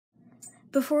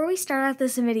Before we start out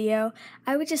this video,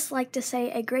 I would just like to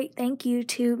say a great thank you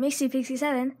to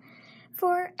MixiePixie7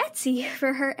 for Etsy.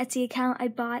 For her Etsy account, I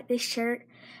bought this shirt.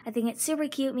 I think it's super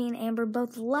cute. Me and Amber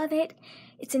both love it.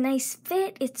 It's a nice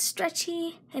fit, it's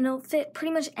stretchy, and it'll fit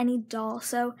pretty much any doll.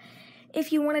 So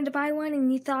if you wanted to buy one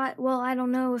and you thought, well, I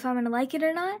don't know if I'm going to like it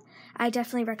or not, I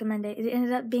definitely recommend it. It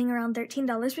ended up being around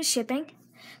 $13 with shipping.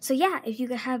 So yeah, if you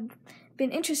could have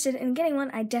been interested in getting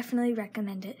one, I definitely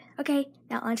recommend it. Okay,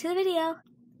 now on to the video.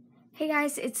 Hey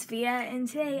guys, it's Via, and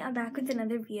today I'm back with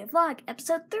another Via vlog,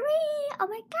 episode 3! Oh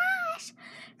my gosh!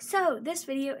 So, this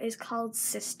video is called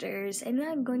Sisters, and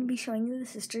I'm going to be showing you the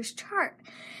Sisters chart.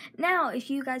 Now, if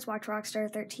you guys watch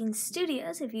Rockstar 13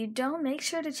 Studios, if you don't, make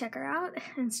sure to check her out.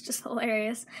 It's just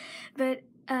hilarious. But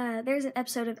there's an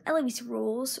episode of Eloise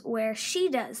Rules where she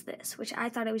does this, which I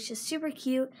thought it was just super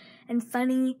cute and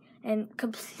funny and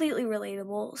completely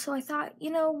relatable. So I thought,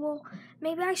 well,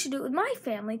 maybe I should do it with my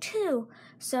family too.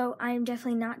 So I'm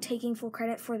definitely not taking full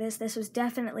credit for this. This was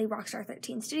definitely Rockstar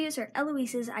 13 Studios or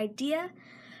Eloise's idea.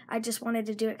 I just wanted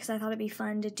to do it because I thought it'd be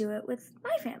fun to do it with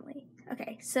my family.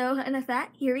 Okay, so enough of that,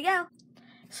 here we go.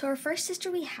 So our first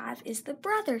sister we have is the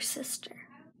brother sister.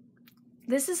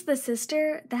 This is the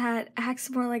sister that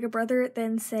acts more like a brother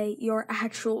than, say, your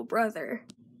actual brother.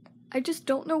 I just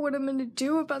don't know what I'm going to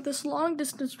do about this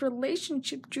long-distance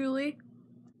relationship, Julie.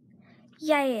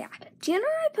 Yeah. Do you know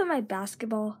where I put my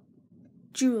basketball?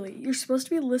 Julie, you're supposed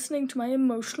to be listening to my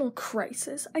emotional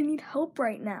crisis. I need help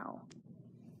right now.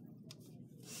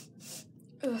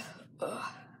 Ugh.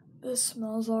 This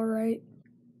smells alright.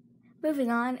 Moving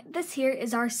on, this here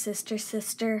is our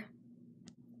sister.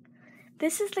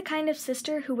 This is the kind of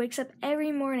sister who wakes up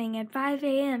every morning at 5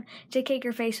 a.m. to cake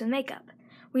her face with makeup.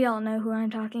 We all know who I'm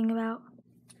talking about.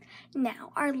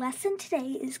 Now, our lesson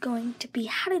today is going to be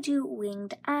how to do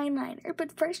winged eyeliner,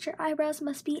 but first your eyebrows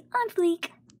must be on fleek.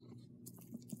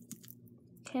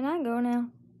 Can I go now?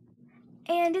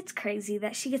 And it's crazy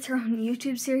that she gets her own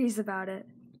YouTube series about it.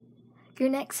 Your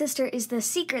next sister is the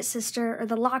secret sister or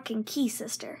the lock and key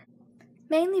sister.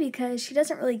 Mainly because she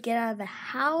doesn't really get out of the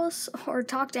house or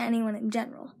talk to anyone in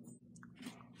general.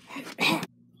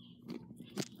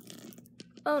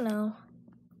 Oh no.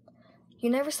 You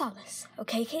never saw this,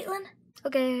 okay, Caitlin?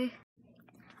 Okay.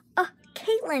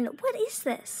 Caitlin, what is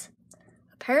this?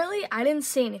 Apparently, I didn't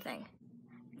see anything.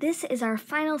 This is our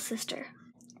final sister.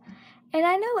 And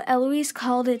I know Eloise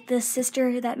called it the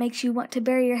sister that makes you want to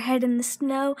bury your head in the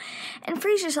snow and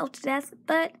freeze yourself to death,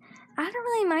 but I don't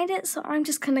really mind it, so I'm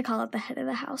just gonna call it the head of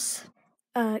the house.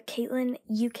 Caitlin,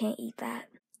 you can't eat that.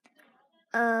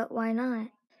 Why not?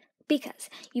 Because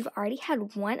you've already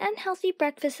had one unhealthy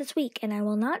breakfast this week, and I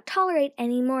will not tolerate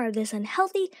any more of this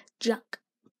unhealthy junk.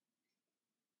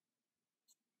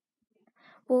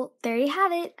 Well, there you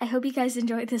have it. I hope you guys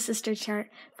enjoyed the sister chart.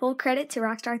 Full credit to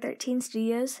Rockstar 13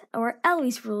 Studios, or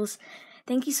Eloise Rules.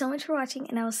 Thank you so much for watching,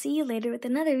 and I will see you later with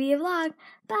another Via vlog.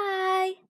 Bye!